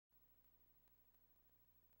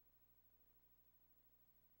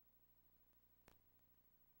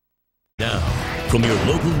from your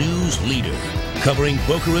local news leader, covering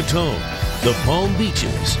Boca Raton, the Palm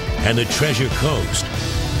Beaches, and the Treasure Coast.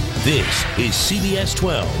 This is CBS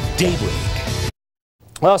 12 Daybreak.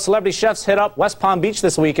 Well, celebrity chefs hit up West Palm Beach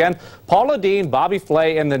this weekend. Paula Deen, Bobby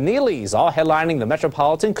Flay, and the Neelys all headlining the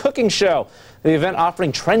Metropolitan Cooking Show. The event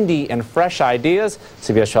offering trendy and fresh ideas.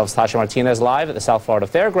 CBS 12's Tasha Martinez live at the South Florida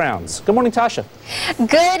Fairgrounds. Good morning, Tasha.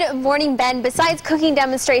 Good morning, Ben. Besides cooking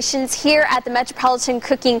demonstrations here at the Metropolitan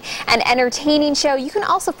Cooking and Entertaining Show, you can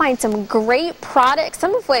also find some great products,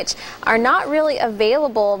 some of which are not really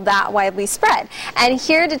available that widely spread. And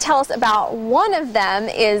here to tell us about one of them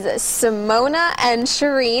is Simona and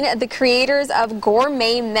Sheren, the creators of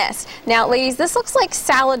Gourmet Mist. Now, ladies, this looks like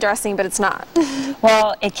salad dressing, but it's not.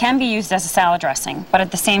 Well, it can be used as a salad dressing, but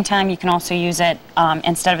at the same time, you can also use it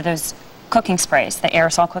instead of those cooking sprays, the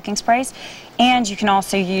aerosol cooking sprays, and you can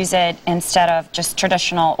also use it instead of just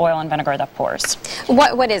traditional oil and vinegar that pours.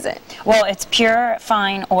 What is it? Well, it's pure,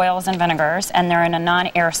 fine oils and vinegars, and they're in a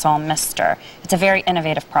non-aerosol mister. It's a very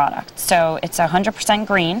innovative product. So it's 100%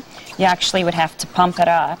 green. You actually would have to pump it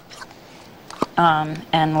up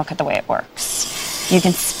and look at the way it works. You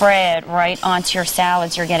can spray it right onto your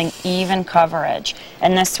salads. You're getting even coverage.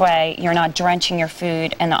 And this way, you're not drenching your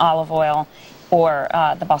food in the olive oil or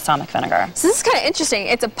the balsamic vinegar. So this is kind of interesting.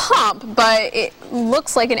 It's a pump, but it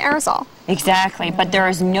looks like an aerosol. Exactly, but there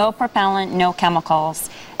is no propellant, no chemicals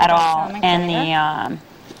at all in the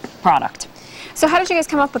product. So how did you guys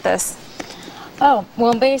come up with this? Oh,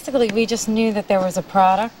 well, basically, we just knew that there was a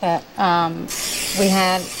product that we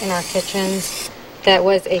had in our kitchens that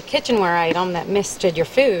was a kitchenware item that misted your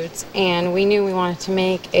foods, and we knew we wanted to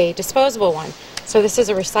make a disposable one. So this is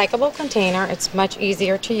a recyclable container. It's much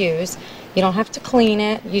easier to use. You don't have to clean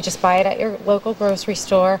it. You just buy it at your local grocery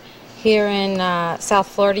store. Here in South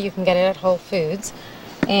Florida, you can get it at Whole Foods.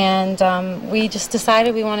 And we just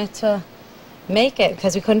decided we wanted to make it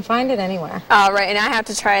because we couldn't find it anywhere. All right, and I have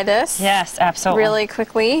to try this. Yes, absolutely. Really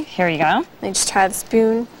quickly. Here you go. Let me just try the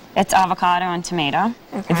spoon. It's avocado and tomato.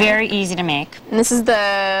 Okay. Very easy to make. And this is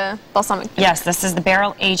the balsamic vinegar. Yes, this is the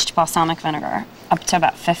barrel-aged balsamic vinegar, up to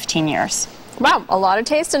about 15 years. Wow, a lot of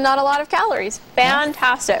taste and not a lot of calories.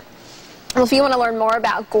 Fantastic. Well, if you want to learn more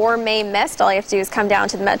about Gourmet Mist, all you have to do is come down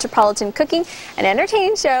to the Metropolitan Cooking and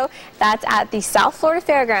Entertaining Show. That's at the South Florida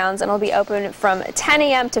Fairgrounds, and it'll be open from 10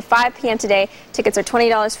 a.m. to 5 p.m. today. Tickets are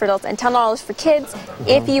 $20 for adults and $10 for kids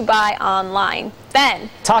if you buy online. Ben,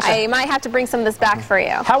 Tasha, I might have to bring some of this back for you.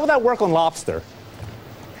 How would that work on lobster?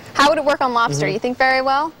 How would it work on lobster? You think very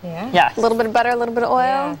well? Yeah. Yeah. A little bit of butter, a little bit of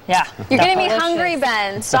oil? Yeah. You're getting me hungry,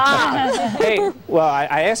 Ben. Stop. Hey, well,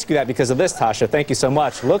 I asked you that because of this, Tasha. Thank you so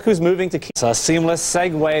much. Look who's moving to a seamless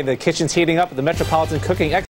segue. The kitchen's heating up at the Metropolitan Cooking